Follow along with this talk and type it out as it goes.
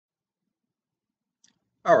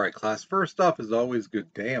All right, class. First off, as always,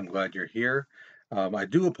 good day. I'm glad you're here. I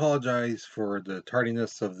do apologize for the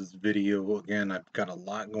tardiness of this video. Again, I've got a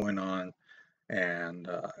lot going on, and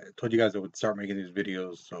I told you guys I would start making these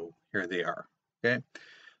videos, so here they are. Okay.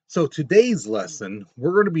 So today's lesson,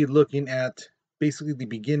 we're going to be looking at basically the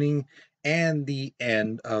beginning and the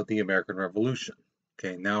end of the American Revolution.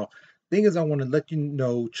 Okay. Now, thing is, I want to let you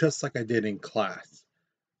know, just like I did in class,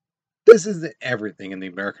 this isn't everything in the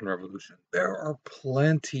American Revolution. There are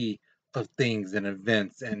plenty of things and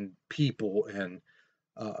events and people and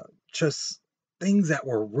uh, just things that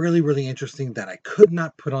were really, really interesting that I could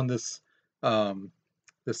not put on um,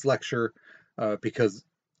 this lecture because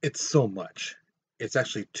it's so much. It's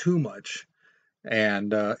actually too much.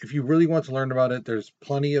 And if you really want to learn about it, there's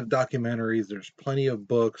plenty of documentaries, there's plenty of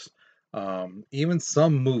books, even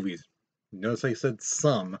some movies. Notice I said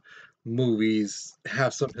some movies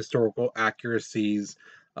have some historical accuracies,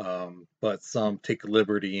 but some take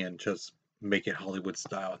liberty and just make it Hollywood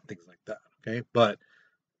style and things like that. Okay. But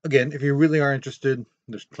again, if you really are interested,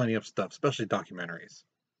 there's plenty of stuff, especially documentaries.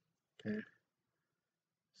 Okay.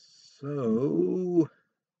 So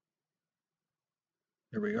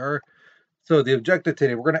here we are. So the objective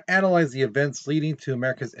today, we're going to analyze the events leading to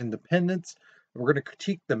America's independence. We're going to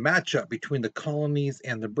critique the matchup between the colonies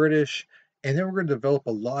and the British, and then we're going to develop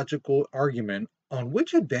a logical argument on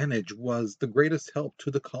which advantage was the greatest help to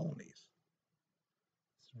the colonies.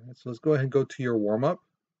 All right, so let's go ahead and go to your warm up.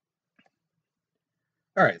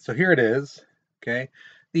 All right, so here it is. Okay.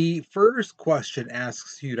 The first question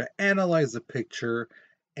asks you to analyze the picture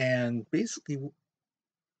and basically,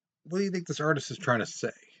 what do you think this artist is trying to say?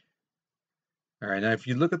 All right, now if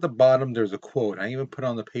you look at the bottom, there's a quote. I even put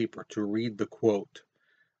on the paper to read the quote.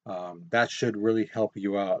 That should really help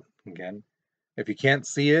you out. Again, if you can't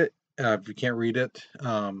see it, if you can't read it,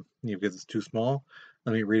 because it's too small,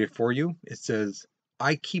 let me read it for you. It says,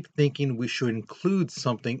 I keep thinking we should include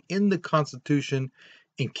something in the Constitution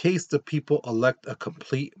in case the people elect a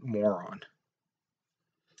complete moron.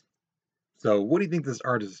 So, what do you think this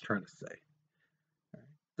artist is trying to say?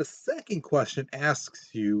 The second question asks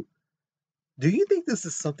you, do you think this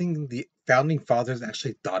is something the founding fathers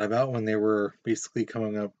actually thought about when they were basically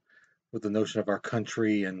coming up with the notion of our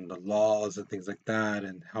country and the laws and things like that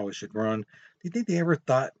and how it should run? Do you think they ever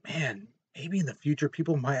thought, man, maybe in the future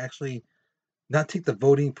people might actually not take the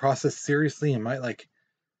voting process seriously and might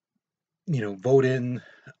vote in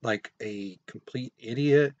like a complete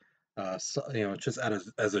idiot? So, just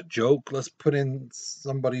as a joke, let's put in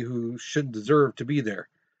somebody who shouldn't deserve to be there.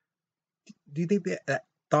 Do you think that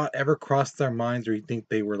thought ever crossed their minds, or you think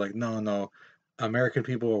they were like, no, no, American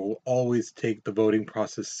people will always take the voting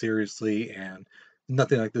process seriously, and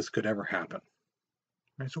nothing like this could ever happen?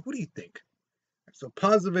 Right, so what do you think? So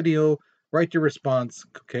pause the video, write your response,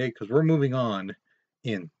 okay? Because we're moving on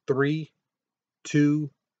in three, two,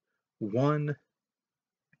 one.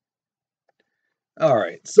 All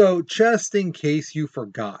right. So just in case you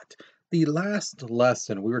forgot, the last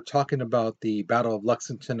lesson we were talking about the Battle of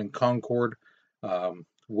Lexington and Concord,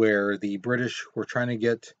 where the British were trying to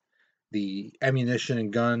get the ammunition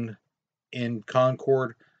and gun in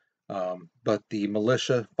Concord, but the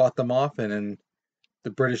militia fought them off, and then the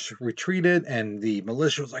British retreated, and the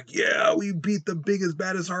militia was like, "Yeah, we beat the biggest,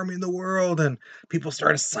 baddest army in the world," and people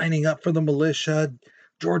started signing up for the militia.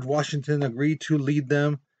 George Washington agreed to lead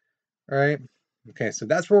them. All right. Okay, so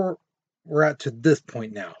that's where we're at to this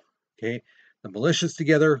point now. Okay, the militia's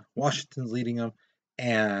together, Washington's leading them,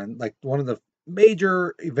 and like one of the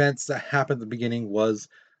major events that happened at the beginning was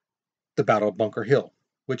the Battle of Bunker Hill,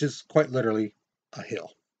 which is quite literally a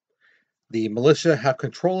hill. The militia have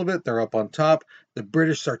control of it. They're up on top. The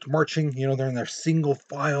British start marching. They're in their single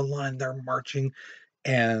file line. They're marching,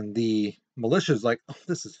 and the militia's like, "Oh,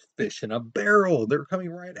 this is fish in a barrel. They're coming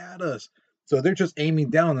right at us." So they're just aiming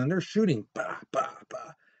down and they're shooting. Bah, bah,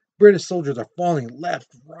 bah. British soldiers are falling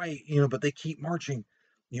left, right, but they keep marching,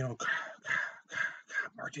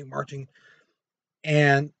 marching, marching.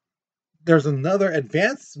 And there's another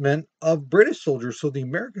advancement of British soldiers. So the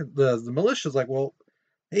militia's like, well,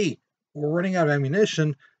 hey, we're running out of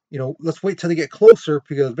ammunition. Let's wait till they get closer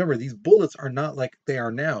because remember, these bullets are not like they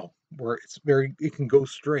are now, where it can go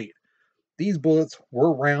straight. These bullets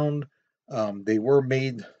were round. They were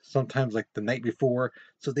made sometimes like the night before,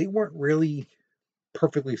 so they weren't really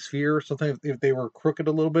perfectly sphere. Sometimes if they were crooked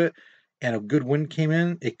a little bit and a good wind came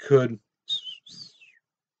in, it could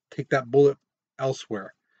take that bullet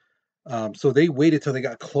elsewhere. So they waited till they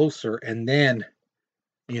got closer and then,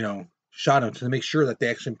 shot them to make sure that they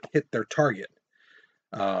actually hit their target.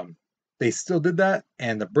 Um, they still did that,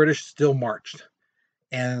 and the British still marched,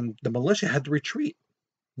 and the militia had to retreat.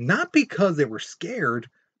 Not because they were scared,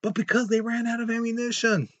 but because they ran out of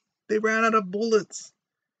ammunition. They ran out of bullets.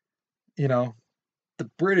 You know, the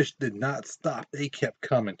British did not stop. They kept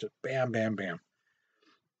coming, just bam, bam, bam.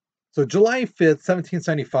 So July 5th,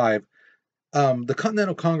 1775, the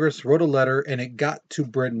Continental Congress wrote a letter and it got to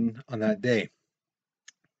Britain on that day.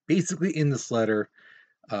 Basically, in this letter,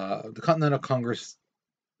 the Continental Congress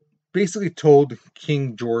basically told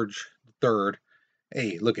King George III,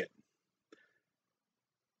 hey, look it,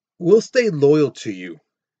 we'll stay loyal to you,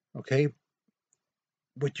 okay?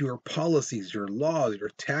 But your policies, your laws,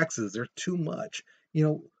 your taxes, they're too much.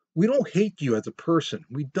 We don't hate you as a person.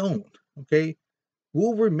 We don't, okay?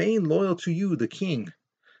 We'll remain loyal to you, the king.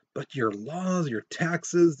 But your laws, your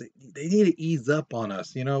taxes, they need to ease up on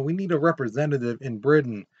us. We need a representative in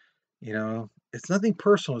Britain. It's nothing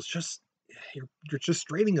personal. It's just you're just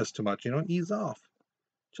straining us too much. Ease off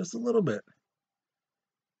just a little bit.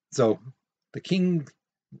 So the king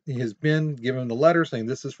has been given the letter saying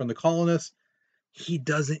this is from the colonists. He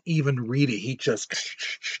doesn't even read it. He just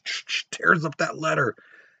tears up that letter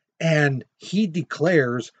and he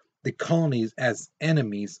declares the colonies as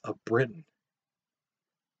enemies of Britain.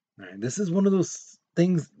 Right? This is one of those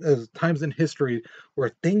things, times in history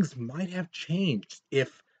where things might have changed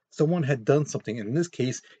if someone had done something. In this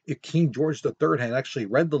case, if King George III had actually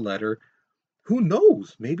read the letter, who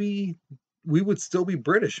knows? Maybe we would still be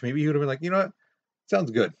British. Maybe he would have been like, you know what?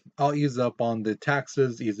 Sounds good. I'll ease up on the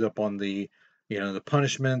taxes, ease up on the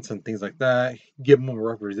punishments and things like that. Give them a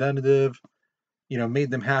representative.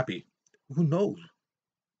 Made them happy. Who knows?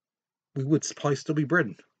 We would probably still be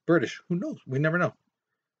British. Who knows? We never know.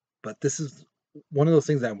 But this is one of those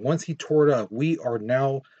things that once he tore it up, we are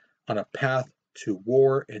now on a path to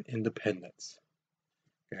war and independence.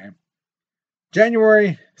 Okay. January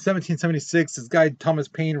 1776, this guy Thomas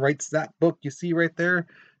Paine writes that book you see right there.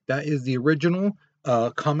 That is the original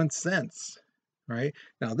Common Sense. Right?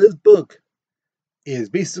 Now, this book is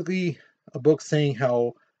basically a book saying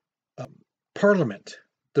how Parliament,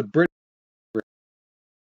 the British,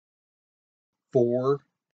 for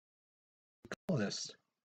colonists,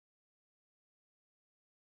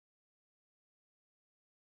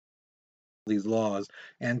 these laws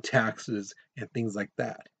and taxes and things like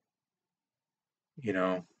that.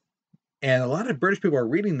 And a lot of British people are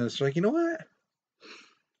reading this like, you know what?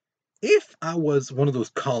 If I was one of those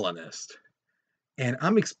colonists and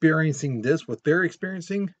I'm experiencing this, what they're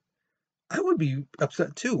experiencing, I would be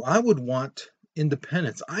upset too. I would want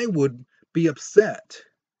independence. I would be upset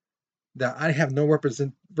that I have no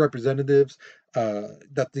representatives,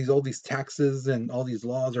 that all these taxes and all these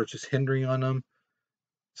laws are just hindering on them.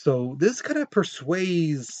 So this kind of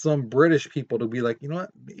persuades some British people to be like, you know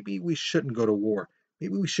what? Maybe we shouldn't go to war.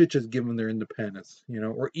 Maybe we should just give them their independence,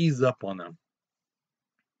 or ease up on them.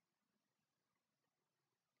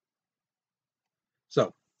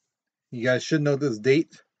 So you guys should know this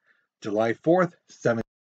date, July 4th, 7.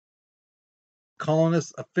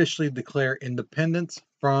 Colonists officially declare independence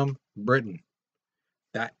from Britain.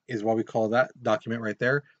 That is why we call that document right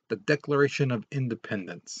there the Declaration of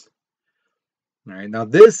Independence. All right, now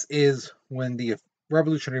this is when the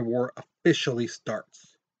Revolutionary War officially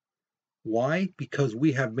starts. Why? Because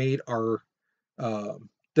we have made our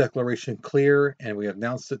declaration clear and we have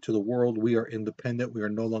announced it to the world. We are independent. We are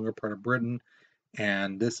no longer part of Britain.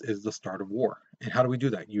 And this is the start of war. And how do we do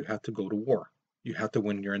that? You have to go to war. You have to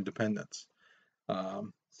win your independence.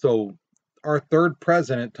 So our third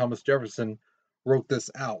president, Thomas Jefferson, wrote this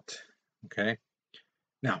out. Okay.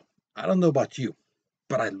 Now, I don't know about you,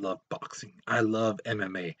 but I love boxing. I love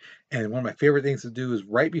MMA. And one of my favorite things to do is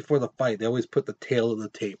right before the fight, they always put the tail of the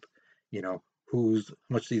tape. How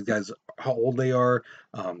much these guys, how old they are,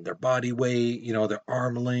 their body weight, their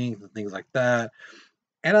arm length, and things like that.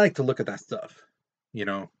 And I like to look at that stuff,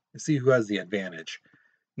 and see who has the advantage.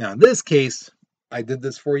 Now, in this case, I did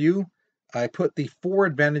this for you. I put the 4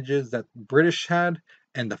 advantages that British had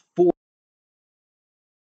and the 4.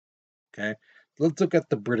 Okay, let's look at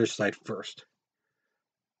the British side first.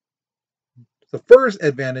 The first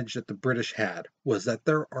advantage that the British had was that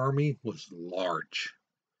their army was large.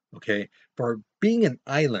 Okay, for being an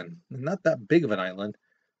island, not that big of an island,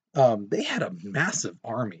 they had a massive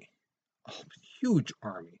army, a huge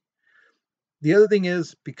army. The other thing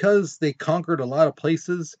is, because they conquered a lot of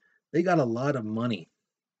places, they got a lot of money,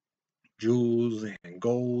 jewels and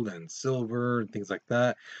gold and silver and things like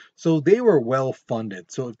that. So they were well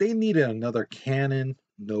funded. So if they needed another cannon,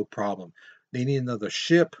 no problem. They need another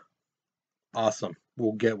ship, awesome.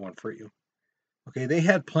 We'll get one for you. Okay, they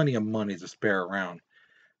had plenty of money to spare around.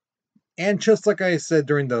 And just like I said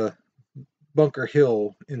during the Bunker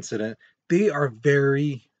Hill incident, they are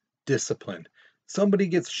very disciplined. somebody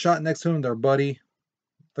gets shot next to them, their buddy,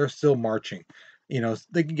 they're still marching.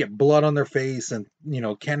 They can get blood on their face and,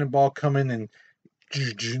 cannonball coming and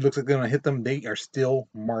looks like they're going to hit them. They are still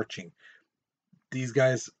marching. These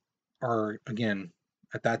guys are, again,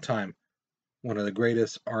 at that time, one of the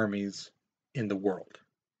greatest armies in the world.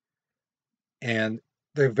 And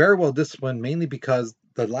they're very well disciplined, mainly because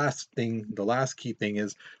the last key thing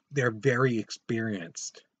is they're very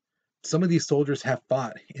experienced. Some of these soldiers have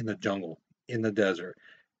fought in the jungle, in the desert,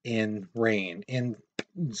 in rain, in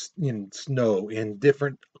snow, in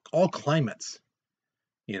different all climates.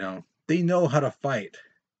 They know how to fight.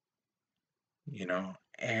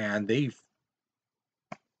 And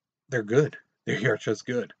they're good. They're just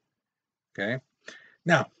good. Okay.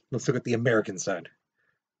 Now let's look at the American side.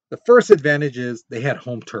 The first advantage is they had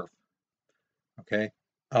home turf. Okay.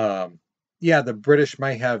 Yeah, the British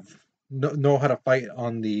might have know how to fight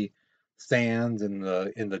on the sands and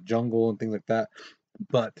in the jungle and things like that,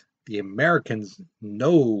 but the Americans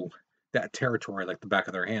know that territory like the back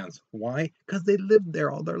of their hands. Why? Because they lived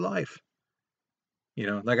there all their life.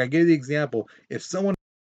 Like I gave the example, if someone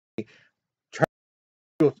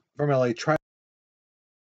from LA tried,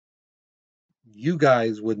 you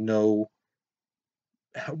guys would know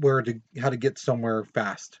how to get somewhere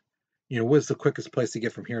fast. What's the quickest place to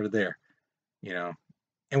get from here to there?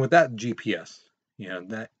 And with that GPS,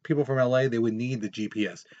 that people from LA, they would need the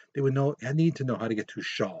GPS. They would need to know how to get to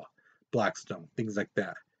Shaw, Blackstone, things like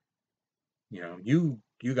that. You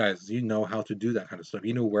guys, you know how to do that kind of stuff.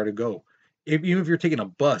 You know where to go. Even if you're taking a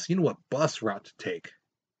bus, you know what bus route to take.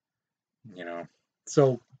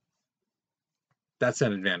 So that's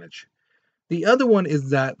an advantage. The other one is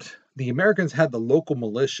that the Americans had the local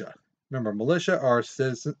militia. Remember, militia are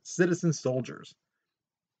citizen soldiers.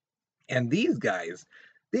 And these guys,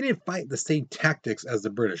 they didn't fight the same tactics as the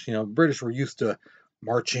British. British were used to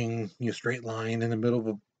marching, straight line in the middle of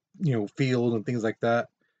a, field and things like that.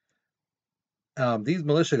 These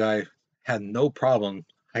militia guys had no problem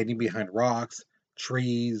hiding behind rocks,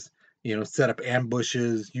 trees, set up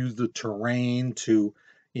ambushes, use the terrain to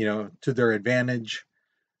their advantage.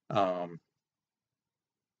 And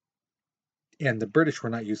the British were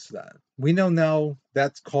not used to that. We know now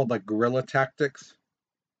that's called like guerrilla tactics,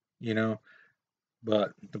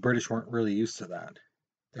 but the British weren't really used to that.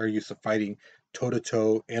 They're used to fighting toe to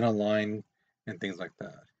toe in a line and things like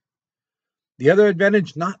that. The other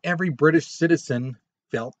advantage, not every British citizen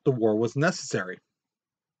felt the war was necessary.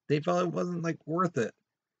 They felt it wasn't like worth it.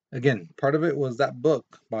 Again, part of it was that book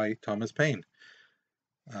by Thomas Paine.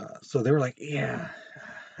 So they were like, yeah,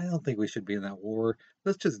 I don't think we should be in that war.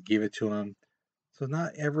 Let's just give it to them. So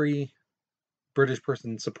not every British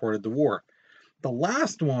person supported the war. The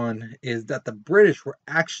last one is that the British were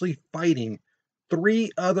actually fighting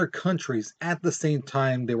 3 other countries at the same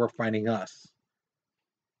time they were fighting us.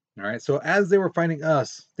 All right, so as they were fighting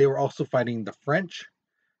us, they were also fighting the French,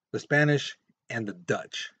 the Spanish, and the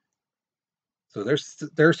Dutch. So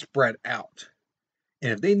they're spread out.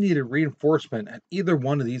 And if they needed reinforcement at either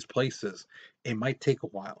one of these places, it might take a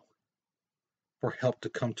while for help to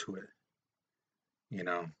come to it.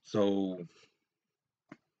 So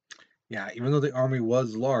yeah, even though the army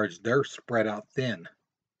was large, they're spread out thin.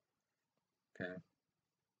 Okay.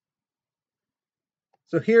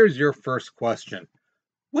 So here's your first question.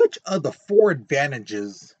 Which of the 4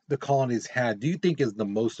 advantages the colonies had do you think is the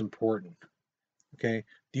most important? Okay.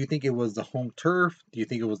 Do you think it was the home turf? Do you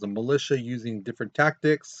think it was the militia using different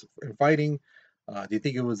tactics in fighting? Do you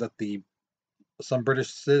think it was that some British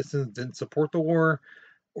citizens didn't support the war?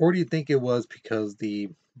 Or do you think it was because the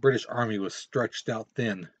British army was stretched out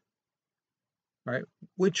thin? All right.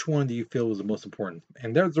 Which one do you feel was the most important?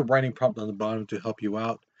 And there's a writing prompt on the bottom to help you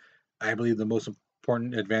out. I believe the most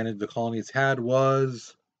important advantage the colonies had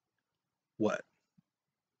was what?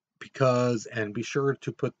 Because, and be sure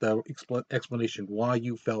to put the explanation why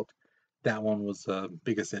you felt that one was the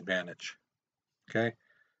biggest advantage. Okay.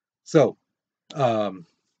 So,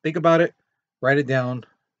 think about it, write it down,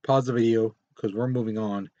 pause the video, because we're moving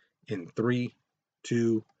on in 3,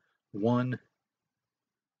 2, 1.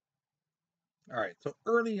 All right. So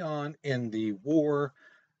early on in the war,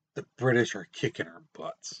 the British are kicking our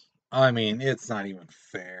butts. I mean, it's not even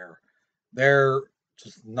fair. They're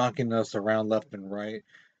just knocking us around left and right.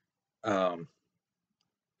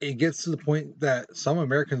 It gets to the point that some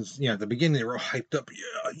Americans, at the beginning they were hyped up.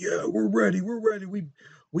 Yeah, we're ready.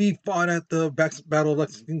 We fought at the Battle of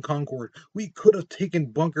Lexington Concord. We could have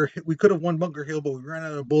taken We could have won Bunker Hill, but we ran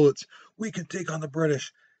out of bullets. We can take on the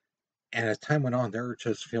British. And as time went on, they were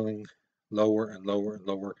just feeling lower and lower and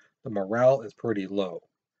lower. The morale is pretty low.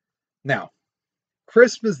 Now,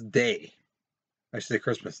 Christmas Day, I should say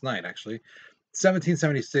Christmas night, actually,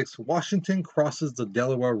 1776, Washington crosses the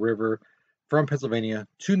Delaware River from Pennsylvania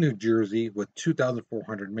to New Jersey with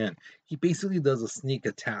 2,400 men. He basically does a sneak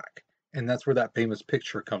attack, and that's where that famous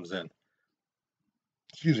picture comes in.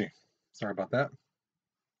 Excuse me. Sorry about that.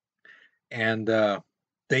 And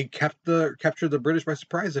they capture the British by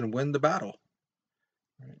surprise and win the battle.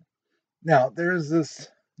 Now, there's this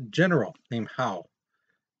general named Howe.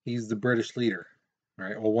 He's the British leader,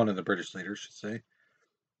 right? Well, one of the British leaders, should say.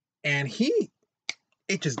 And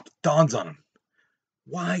it just dawns on him.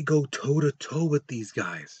 Why go toe to toe with these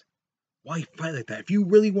guys? Why fight like that? If you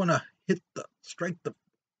really want to strike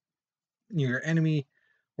your enemy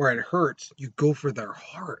where it hurts, you go for their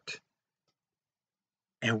heart.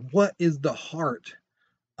 And what is the heart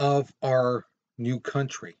of our new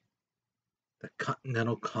country? The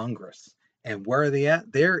Continental Congress. And where are they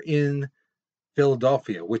at? They're in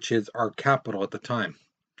Philadelphia, which is our capital at the time.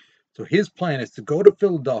 So his plan is to go to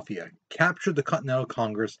Philadelphia, capture the Continental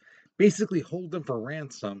Congress, basically hold them for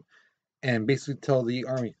ransom, and basically tell the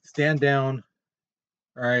army, stand down,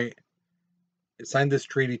 all right, sign this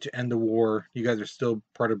treaty to end the war. You guys are still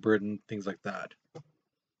part of Britain, things like that.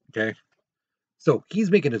 Okay? So he's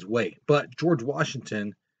making his way. But George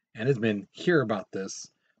Washington and his men hear about this.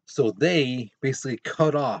 So they basically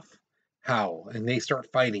cut off Howe and they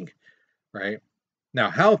start fighting, right? Now,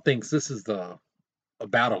 Howe thinks this is a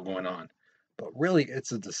battle going on, but really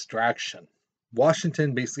it's a distraction.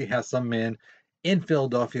 Washington basically has some men in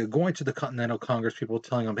Philadelphia going to the Continental Congress people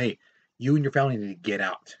telling them, hey, you and your family need to get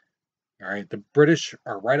out. All right, the British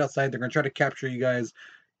are right outside. They're going to try to capture you guys.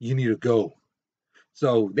 You need to go.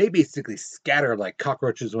 So they basically scatter like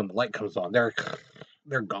cockroaches when the light comes on. They're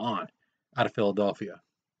gone out of Philadelphia.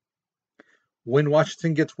 When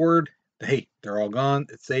Washington gets word, hey, they're all gone.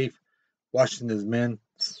 It's safe. Washington's men,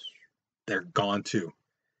 they're gone too.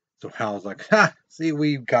 So Howe's like, ha, see,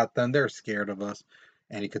 we got them. They're scared of us.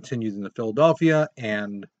 And he continues into Philadelphia,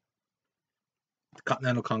 and the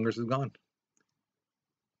Continental Congress is gone.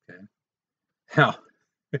 Okay. Now,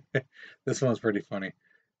 this one's pretty funny.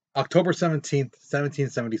 October 17th,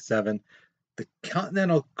 1777, the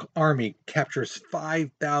Continental Army captures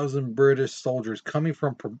 5,000 British soldiers coming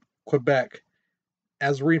from Quebec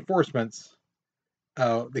as reinforcements.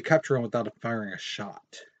 They capture them without firing a shot.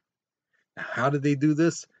 Now, how did they do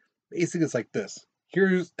this? Basically, it's like this.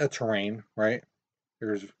 Here's a terrain, right?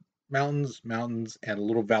 There's mountains, and a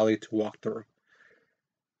little valley to walk through.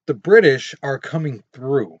 The British are coming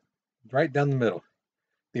through, right down the middle.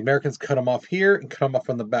 The Americans cut them off here and cut them off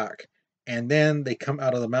from the back. And then they come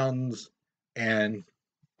out of the mountains and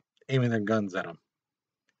aiming their guns at them.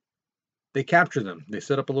 They capture them. They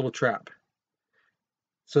set up a little trap.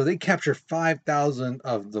 So they capture 5,000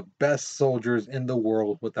 of the best soldiers in the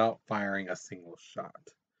world without firing a single shot.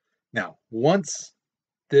 Now, once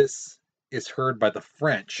this is heard by the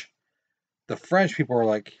French people are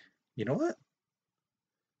like, you know what?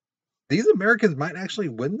 These Americans might actually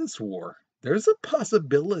win this war. There's a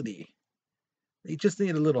possibility. They just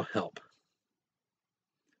need a little help.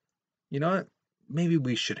 You know what? Maybe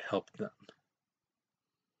we should help them.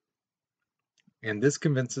 And this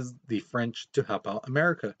convinces the French to help out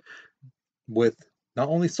America with not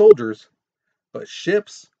only soldiers, but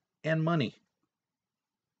ships and money.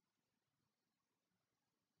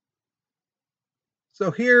 So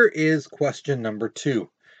here is question number 2.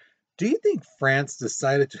 Do you think France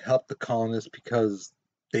decided to help the colonists because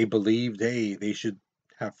they believed, hey, they should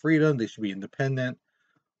have freedom, they should be independent?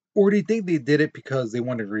 Or do you think they did it because they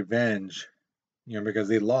wanted revenge, because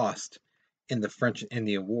they lost in the French and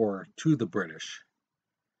Indian War to the British?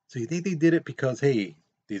 So you think they did it because, hey,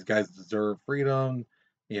 these guys deserve freedom,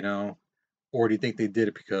 or do you think they did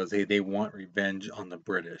it because, hey, they want revenge on the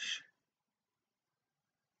British?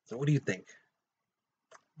 So what do you think?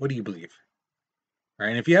 What do you believe? All right,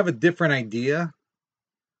 and if you have a different idea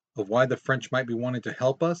of why the French might be wanting to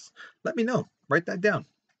help us, let me know. Write that down,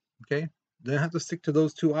 okay? Don't have to stick to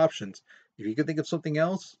those 2 options. If you can think of something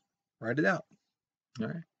else, write it out, all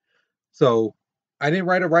right? So I didn't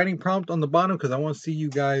write a writing prompt on the bottom because I want to see you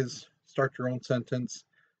guys start your own sentence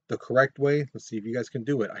the correct way. Let's see if you guys can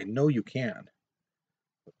do it. I know you can.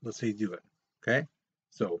 Let's see you do it, okay?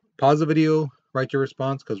 So pause the video, write your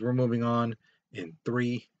response because we're moving on in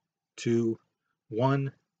 3, 2,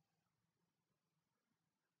 1.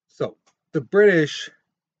 So the British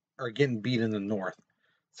are getting beat in the north.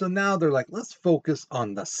 So now they're like, let's focus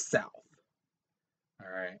on the south.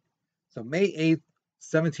 All right. So May 8th,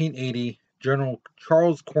 1780, General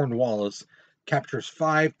Charles Cornwallis captures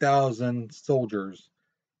 5,000 soldiers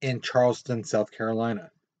in Charleston, South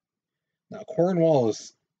Carolina. Now,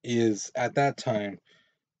 Cornwallis is, at that time,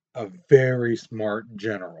 a very smart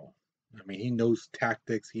general. I mean, he knows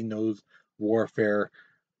tactics, he knows warfare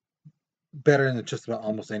better than just about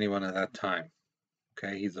almost anyone at that time.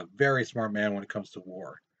 Okay, he's a very smart man when it comes to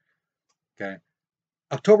war. Okay,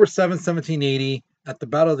 October 7th, 1780, at the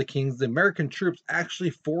Battle of the Kings, the American troops actually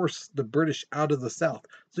forced the British out of the South.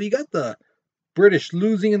 So you got the British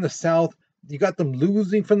losing in the South, you got them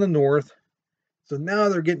losing from the North. So now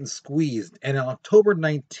they're getting squeezed. And on October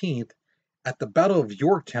 19th, at the Battle of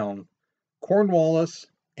Yorktown, Cornwallis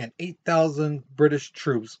and 8,000 British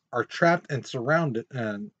troops are trapped and surrounded,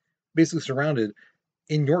 and basically surrounded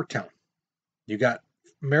in Yorktown. You got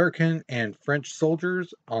American and French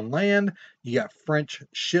soldiers on land. You got French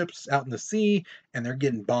ships out in the sea, and they're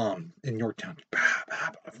getting bombed in Yorktown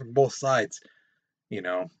from both sides. You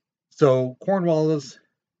know, so Cornwallis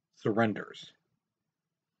surrenders.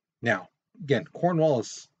 Now, again,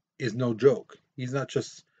 Cornwallis is no joke. He's not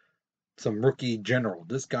just some rookie general.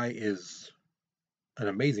 This guy is an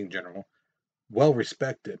amazing general, well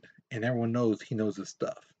respected, and everyone knows he knows his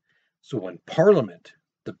stuff. So when Parliament,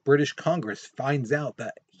 the British Congress, finds out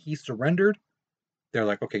that he surrendered, they're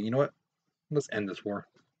like, okay, you know what? Let's end this war.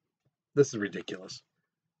 This is ridiculous.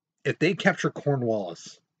 If they capture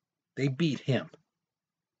Cornwallis, they beat him.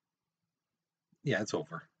 Yeah, it's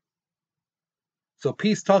over. So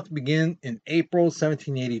peace talks begin in April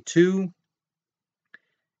 1782.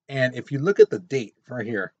 And if you look at the date right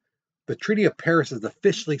here, the Treaty of Paris is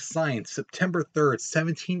officially signed September 3rd,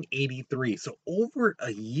 1783. So over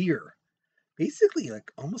a year, basically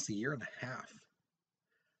like almost a year and a half.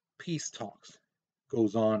 Peace talks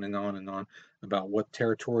goes on and on and on about what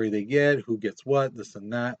territory they get, who gets what, this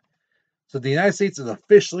and that. So the United States is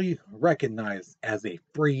officially recognized as a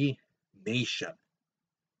free nation.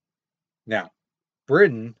 Now,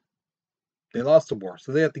 Britain, they lost the war,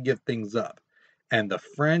 so they have to give things up. And the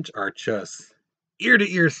French are just ear to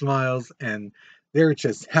ear smiles, and they're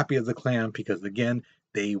just happy as a clam because, again,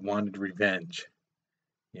 they wanted revenge.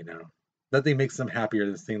 You know, nothing makes them happier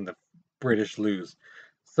than seeing the British lose.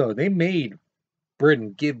 So they made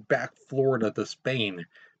Britain give back Florida to Spain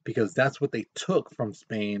because that's what they took from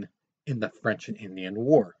Spain in the French and Indian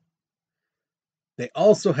War. They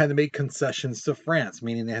also had to make concessions to France,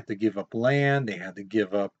 meaning they had to give up land, they had to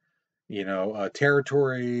give up,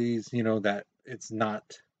 territories, that it's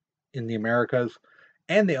not in the Americas,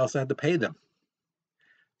 and they also had to pay them.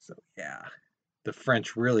 So, yeah, the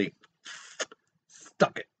French really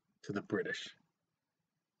stuck it to the British.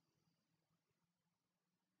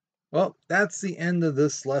 Well, that's the end of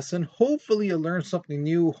this lesson. Hopefully, you learned something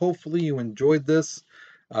new. Hopefully, you enjoyed this.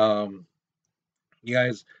 Um, you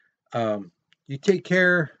guys, you take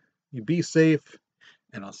care, you be safe,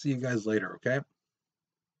 and I'll see you guys later, okay?